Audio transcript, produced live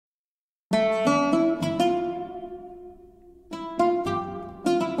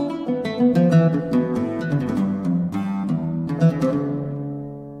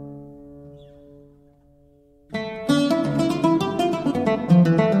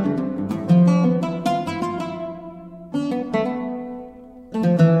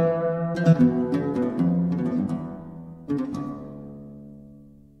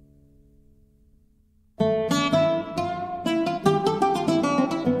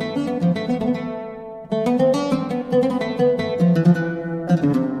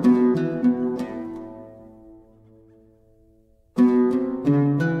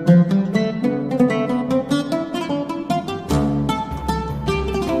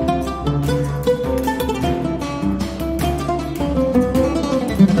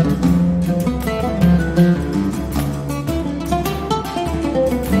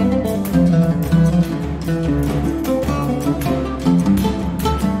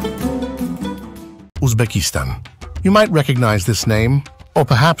Uzbekistan. You might recognize this name, or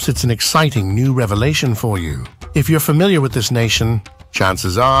perhaps it's an exciting new revelation for you. If you're familiar with this nation,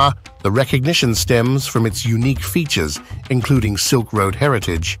 chances are the recognition stems from its unique features, including Silk Road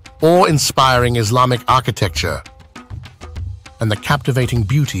heritage, or inspiring Islamic architecture, and the captivating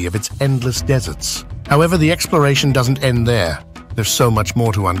beauty of its endless deserts. However, the exploration doesn't end there. There's so much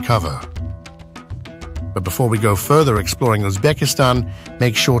more to uncover. But before we go further exploring Uzbekistan,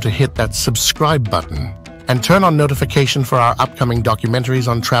 make sure to hit that subscribe button and turn on notification for our upcoming documentaries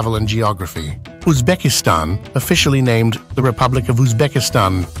on travel and geography. Uzbekistan, officially named the Republic of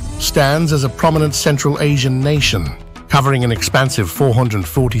Uzbekistan, stands as a prominent Central Asian nation. Covering an expansive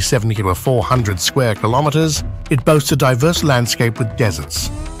 447 square kilometers, it boasts a diverse landscape with deserts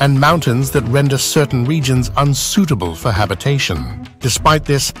and mountains that render certain regions unsuitable for habitation. Despite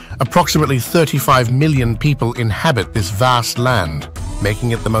this, approximately 35 million people inhabit this vast land,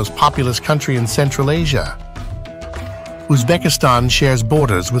 making it the most populous country in Central Asia. Uzbekistan shares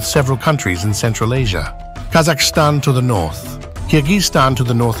borders with several countries in Central Asia: Kazakhstan to the north, Kyrgyzstan to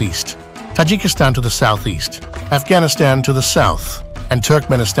the northeast, Tajikistan to the southeast, Afghanistan to the south, and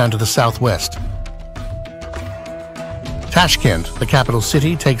Turkmenistan to the southwest. Tashkent, the capital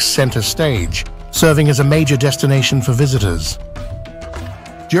city, takes center stage, serving as a major destination for visitors.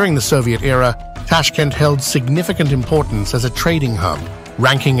 During the Soviet era, Tashkent held significant importance as a trading hub,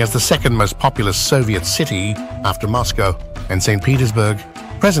 ranking as the second most populous Soviet city after Moscow and St. Petersburg.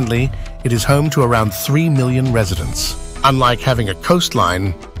 Presently, it is home to around 3 million residents. Unlike having a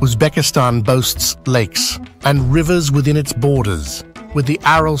coastline, Uzbekistan boasts lakes and rivers within its borders, with the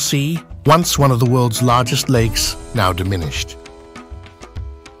Aral Sea, once one of the world's largest lakes, now diminished.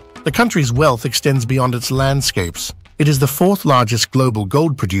 The country's wealth extends beyond its landscapes. It is the fourth largest global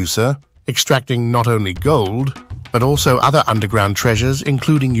gold producer, extracting not only gold, but also other underground treasures,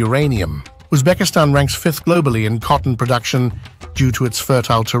 including uranium. Uzbekistan ranks fifth globally in cotton production due to its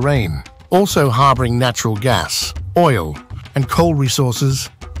fertile terrain, also harboring natural gas, oil, and coal resources.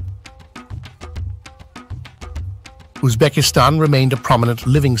 Uzbekistan remained a prominent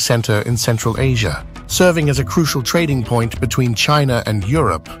living center in Central Asia, serving as a crucial trading point between China and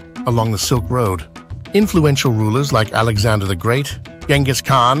Europe along the Silk Road. Influential rulers like Alexander the Great, Genghis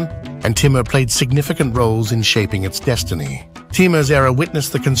Khan, and Timur played significant roles in shaping its destiny. Timur's era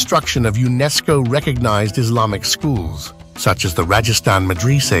witnessed the construction of UNESCO-recognized Islamic schools, such as the Rajasthan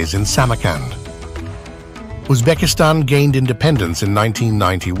Madrasas in Samarkand. Uzbekistan gained independence in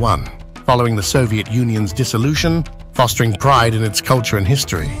 1991, following the Soviet Union's dissolution, fostering pride in its culture and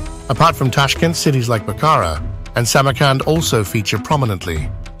history. Apart from Tashkent, cities like Bukhara and Samarkand also feature prominently.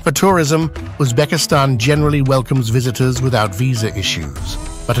 For tourism, Uzbekistan generally welcomes visitors without visa issues,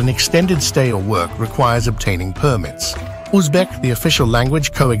 but an extended stay or work requires obtaining permits. Uzbek, the official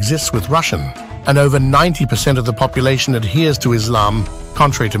language, coexists with Russian, and over 90% of the population adheres to Islam.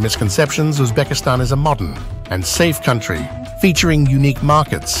 Contrary to misconceptions, Uzbekistan is a modern and safe country, featuring unique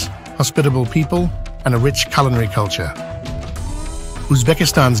markets, hospitable people, and a rich culinary culture.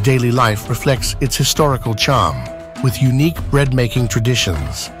 Uzbekistan's daily life reflects its historical charm, with unique bread-making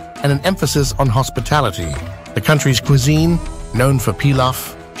traditions and an emphasis on hospitality. The country's cuisine, known for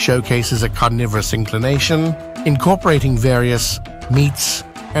pilaf, showcases a carnivorous inclination, incorporating various meats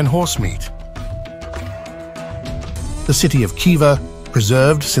and horse meat. The city of Khiva,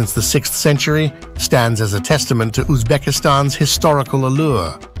 preserved since the 6th century, stands as a testament to Uzbekistan's historical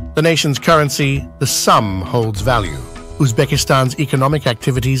allure. The nation's currency, the sum, holds value. Uzbekistan's economic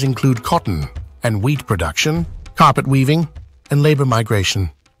activities include cotton and wheat production, carpet weaving, and labor migration.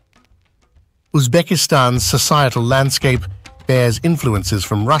 Uzbekistan's societal landscape bears influences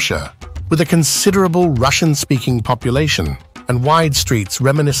from Russia, with a considerable Russian-speaking population and wide streets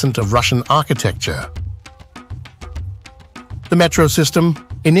reminiscent of Russian architecture. The metro system,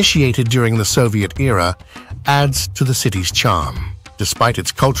 initiated during the Soviet era, adds to the city's charm. Despite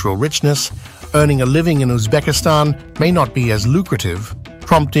its cultural richness, earning a living in Uzbekistan may not be as lucrative,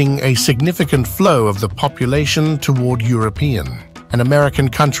 prompting a significant flow of the population toward European and American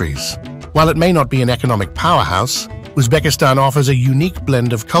countries. While it may not be an economic powerhouse, Uzbekistan offers a unique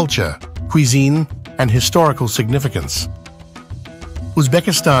blend of culture, cuisine, and historical significance.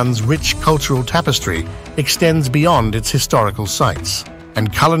 Uzbekistan's rich cultural tapestry extends beyond its historical sites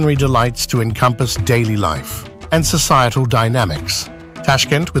and culinary delights to encompass daily life and societal dynamics.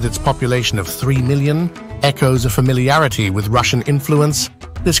 Tashkent, with its population of 3 million, echoes a familiarity with Russian influence.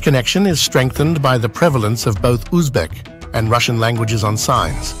 This connection is strengthened by the prevalence of both Uzbek and Russian languages on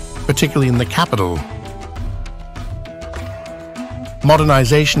signs, particularly in the capital.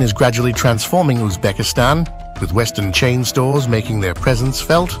 Modernization is gradually transforming Uzbekistan, with Western chain stores making their presence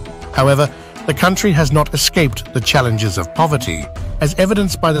felt. However, The country has not escaped the challenges of poverty, as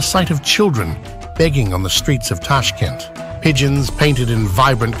evidenced by the sight of children begging on the streets of Tashkent. Pigeons painted in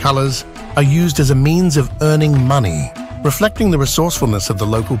vibrant colors are used as a means of earning money, reflecting the resourcefulness of the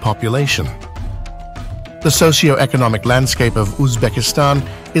local population. The socio-economic landscape of Uzbekistan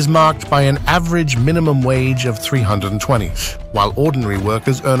is marked by an average minimum wage of 320s, while ordinary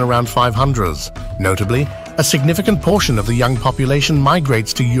workers earn around 500s. Notably, a significant portion of the young population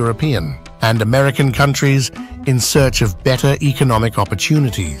migrates to European and American countries in search of better economic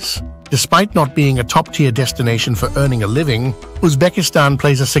opportunities. Despite not being a top-tier destination for earning a living, Uzbekistan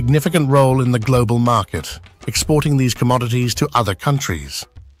plays a significant role in the global market, exporting these commodities to other countries.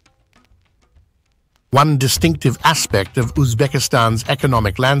 One distinctive aspect of Uzbekistan's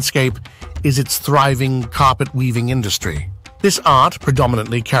economic landscape is its thriving carpet weaving industry. This art,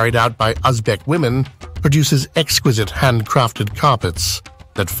 predominantly carried out by Uzbek women, produces exquisite handcrafted carpets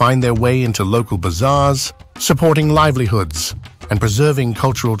that find their way into local bazaars, supporting livelihoods and preserving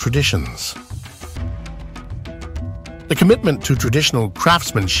cultural traditions. The commitment to traditional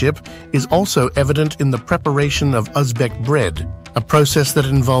craftsmanship is also evident in the preparation of Uzbek bread, a process that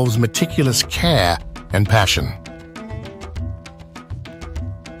involves meticulous care and passion.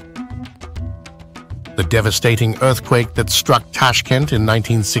 The devastating earthquake that struck Tashkent in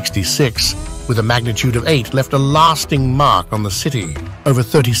 1966 with a magnitude of 8 left a lasting mark on the city. Over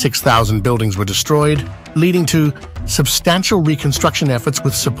 36,000 buildings were destroyed, leading to substantial reconstruction efforts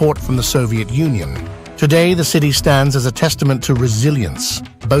with support from the Soviet Union. Today, the city stands as a testament to resilience,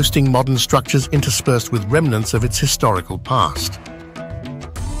 boasting modern structures interspersed with remnants of its historical past.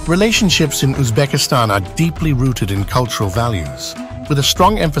 Relationships in Uzbekistan are deeply rooted in cultural values, with a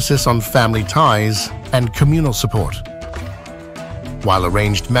strong emphasis on family ties and communal support. While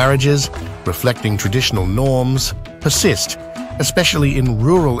arranged marriages, reflecting traditional norms, persist, especially in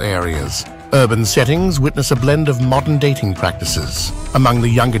rural areas, urban settings witness a blend of modern dating practices. Among the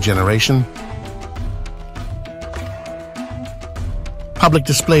younger generation, public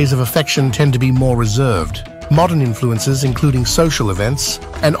displays of affection tend to be more reserved. Modern influences, including social events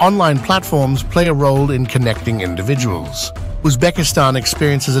and online platforms, play a role in connecting individuals. Uzbekistan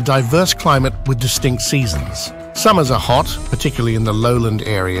experiences a diverse climate with distinct seasons. Summers are hot, particularly in the lowland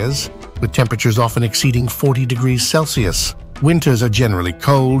areas, with temperatures often exceeding 40 degrees Celsius. Winters are generally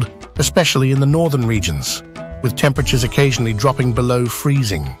cold, especially in the northern regions, with temperatures occasionally dropping below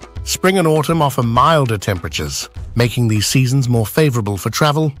freezing. Spring and autumn offer milder temperatures, making these seasons more favorable for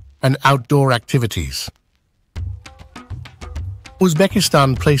travel and outdoor activities.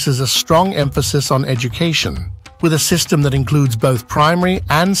 Uzbekistan places a strong emphasis on education, with a system that includes both primary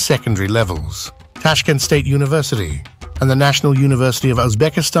and secondary levels. Tashkent State University and the National University of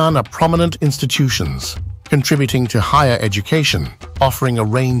Uzbekistan are prominent institutions, contributing to higher education, offering a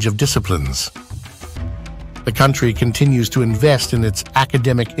range of disciplines. The country continues to invest in its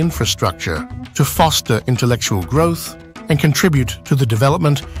academic infrastructure to foster intellectual growth and contribute to the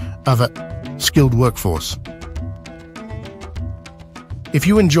development of a skilled workforce. If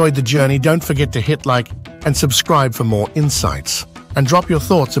you enjoyed the journey, don't forget to hit like and subscribe for more insights, and drop your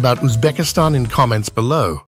thoughts about Uzbekistan in comments below.